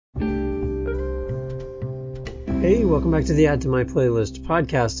Hey, welcome back to the Add to My Playlist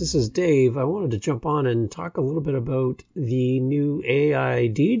podcast. This is Dave. I wanted to jump on and talk a little bit about the new AI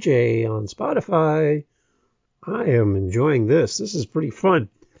DJ on Spotify. I am enjoying this. This is pretty fun.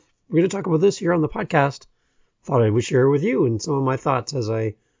 We're going to talk about this here on the podcast. Thought I would share with you and some of my thoughts as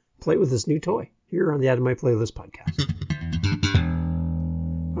I play with this new toy here on the Add to My Playlist podcast.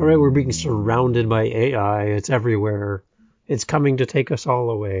 All right, we're being surrounded by AI. It's everywhere. It's coming to take us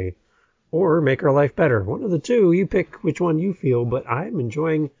all away. Or make our life better. One of the two. You pick which one you feel, but I'm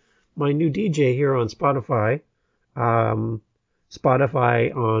enjoying my new DJ here on Spotify.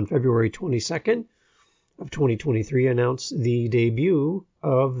 Spotify on February 22nd of 2023 announced the debut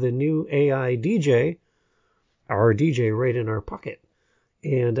of the new AI DJ, our DJ right in our pocket.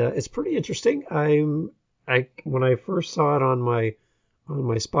 And it's pretty interesting. When I first saw it on my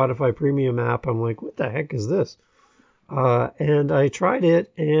Spotify Premium app, I'm like, what the heck is this? And I tried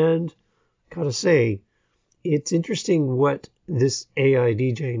it, and gotta say, it's interesting what this AI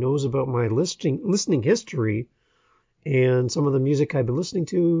DJ knows about my listening history and some of the music I've been listening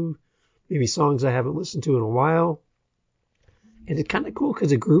to, maybe songs I haven't listened to in a while. And it's kind of cool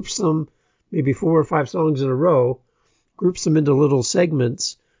because it groups them, maybe 4 or 5 songs in a row, groups them into little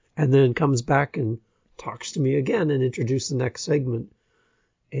segments, and then comes back and talks to me again and introduces the next segment.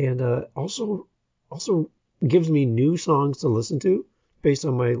 And also gives me new songs to listen to based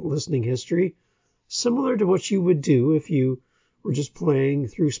on my listening history, similar to what you would do if you were just playing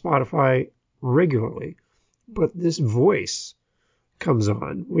through Spotify regularly. But this voice comes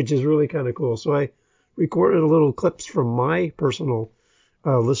on, which is really kind of cool. So I recorded a little clips from my personal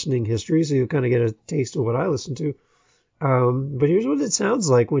listening history, so you kind of get a taste of what I listen to. But here's what it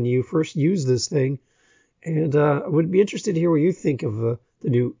sounds like when you first use this thing. And I would be interested to hear what you think of the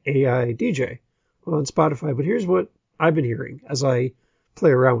new AI DJ on Spotify. But here's what I've been hearing as I play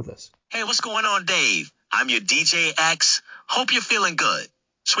around with this. Hey, what's going on, Dave? I'm your DJ X. Hope you're feeling good.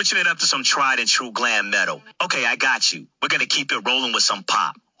 Switching it up to some tried and true glam metal. Okay, I got you. We're going to keep it rolling with some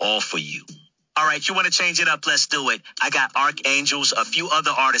pop. All for you. All right, you want to change it up? Let's do it. I got Archangels, a few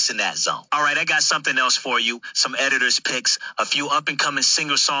other artists in that zone. All right, I got something else for you. Some editors' picks, a few up-and-coming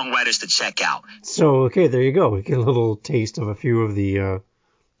singer-songwriters to check out. So, okay, there you go. We get a little taste of a few of the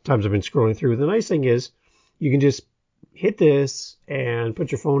times I've been scrolling through. The nice thing is you can just hit this and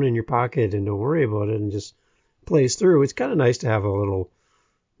put your phone in your pocket and don't worry about it and just plays through. It's kind of nice to have a little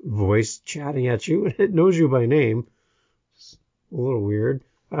voice chatting at you, and it knows you by name. It's a little weird,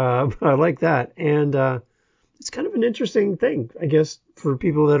 but I like that. And it's kind of an interesting thing, I guess, for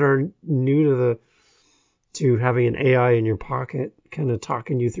people that are new to having an AI in your pocket, kind of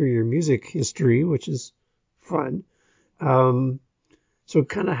talking you through your music history, which is fun. So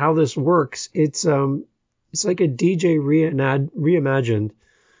kind of how this works, it's like a DJ reimagined,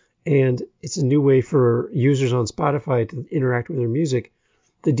 and it's a new way for users on Spotify to interact with their music.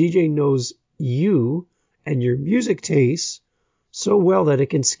 The DJ knows you and your music tastes so well that it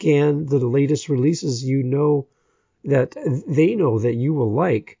can scan the latest releases that they know that you will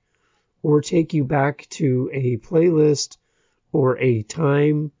like, or take you back to a playlist or a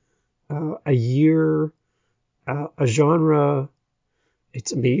time, a year, a genre.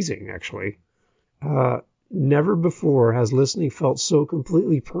 It's amazing, actually. Never before has listening felt so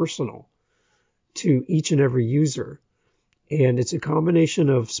completely personal to each and every user. And it's a combination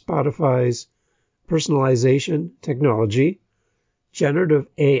of Spotify's personalization technology, generative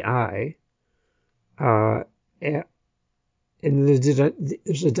AI, and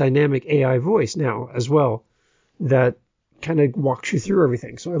there's a dynamic AI voice now as well that kind of walks you through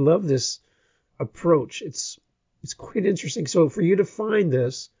everything. So I love this approach. It's quite interesting. So for you to find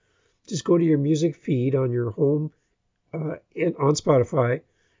this, just go to your music feed on your home on Spotify,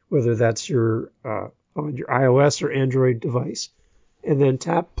 whether that's on your iOS or Android device, and then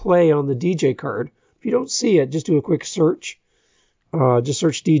tap play on the DJ card. If you don't see it, just do a quick search. Just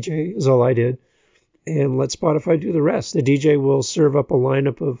search DJ is all I did, and let Spotify do the rest. The DJ will serve up a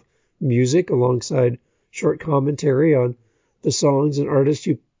lineup of music alongside short commentary on the songs and artists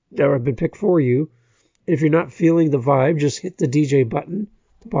that have been picked for you. If you're not feeling the vibe, just hit the DJ button,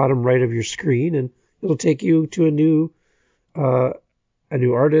 the bottom right of your screen, and it'll take you to a new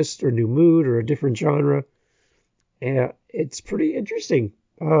artist or new mood or a different genre. And it's pretty interesting.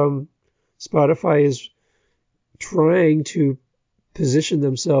 Spotify is trying to position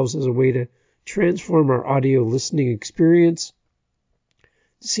themselves as a way to transform our audio listening experience.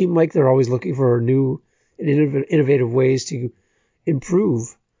 It seems like they're always looking for new and innovative ways to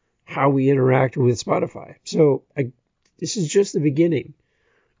improve how we interact with Spotify. So this is just the beginning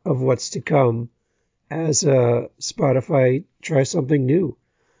of what's to come as Spotify tries something new.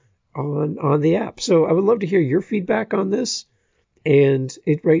 on the app. So I would love to hear your feedback on this. And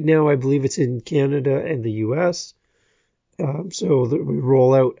right now, I believe it's in Canada and the US. So that we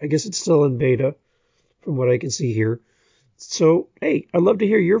roll out. I guess it's still in beta from what I can see here. So, hey, I'd love to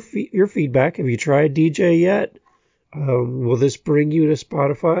hear your feedback. Have you tried DJ yet? Will this bring you to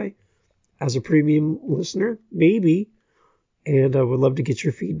Spotify as a premium listener? Maybe. And I would love to get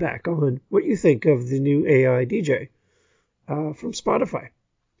your feedback on what you think of the new AI DJ from Spotify.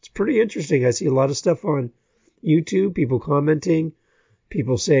 It's pretty interesting. I see a lot of stuff on YouTube, people commenting,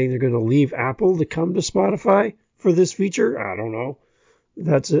 people saying they're going to leave Apple to come to Spotify for this feature. I don't know.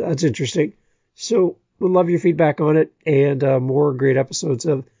 That's interesting. So we'll love your feedback on it, and more great episodes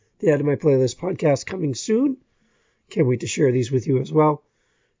of the Add to My Playlist podcast coming soon. Can't wait to share these with you as well.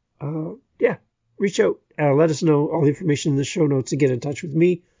 Yeah, reach out. Let us know all the information in the show notes to get in touch with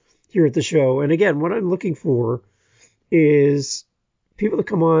me here at the show. And again, what I'm looking for is people to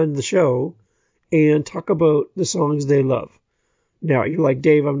come on the show and talk about the songs they love. Now, you're like,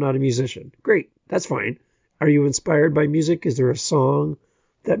 Dave, I'm not a musician. Great, that's fine. Are you inspired by music? Is there a song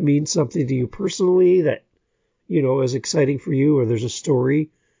that means something to you personally that, is exciting for you, or there's a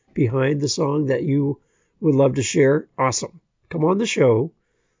story behind the song that you would love to share? Awesome. Come on the show.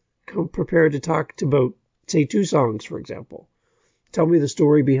 Come prepared to talk about, say, 2 songs, for example. Tell me the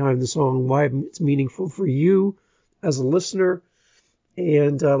story behind the song, why it's meaningful for you as a listener,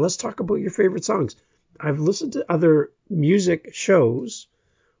 and let's talk about your favorite songs. I've listened to other music shows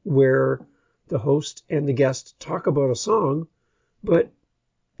where the host and the guest talk about a song, but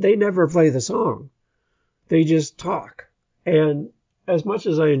they never play the song. They just talk. And as much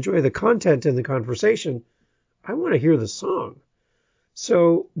as I enjoy the content and the conversation, I want to hear the song.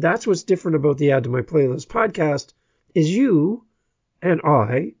 So that's what's different about the Add to My Playlist podcast, is you and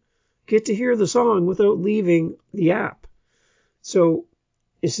I get to hear the song without leaving the app. So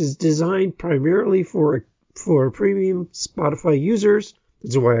this is designed primarily for premium Spotify users.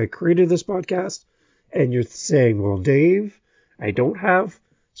 That's why I created this podcast. And you're saying, well, Dave, I don't have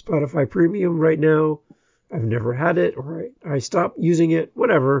Spotify Premium right now. I've never had it, or I stopped using it,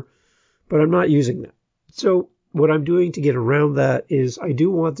 whatever, but I'm not using that. So what I'm doing to get around that is I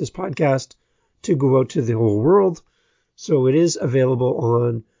do want this podcast to go out to the whole world. So it is available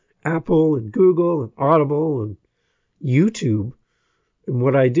on Apple and Google and Audible and YouTube. And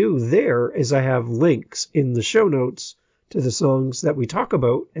what I do there is I have links in the show notes to the songs that we talk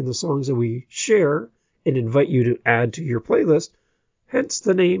about and the songs that we share and invite you to add to your playlist, hence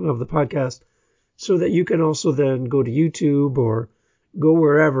the name of the podcast, so that you can also then go to YouTube or go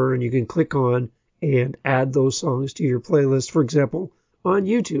wherever and you can click on and add those songs to your playlist, for example, on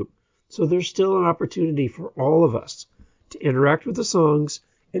YouTube. So there's still an opportunity for all of us to interact with the songs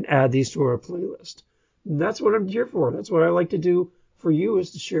and add these to our playlist. And that's what I'm here for. That's what I like to do for you,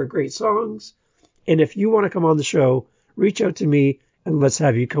 is to share great songs. And if you want to come on the show, reach out to me and let's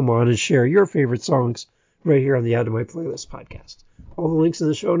have you come on and share your favorite songs right here on the Add to My Playlist podcast. All the links in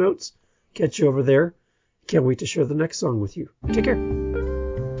the show notes. Catch you over there. Can't wait to share the next song with you. Take care.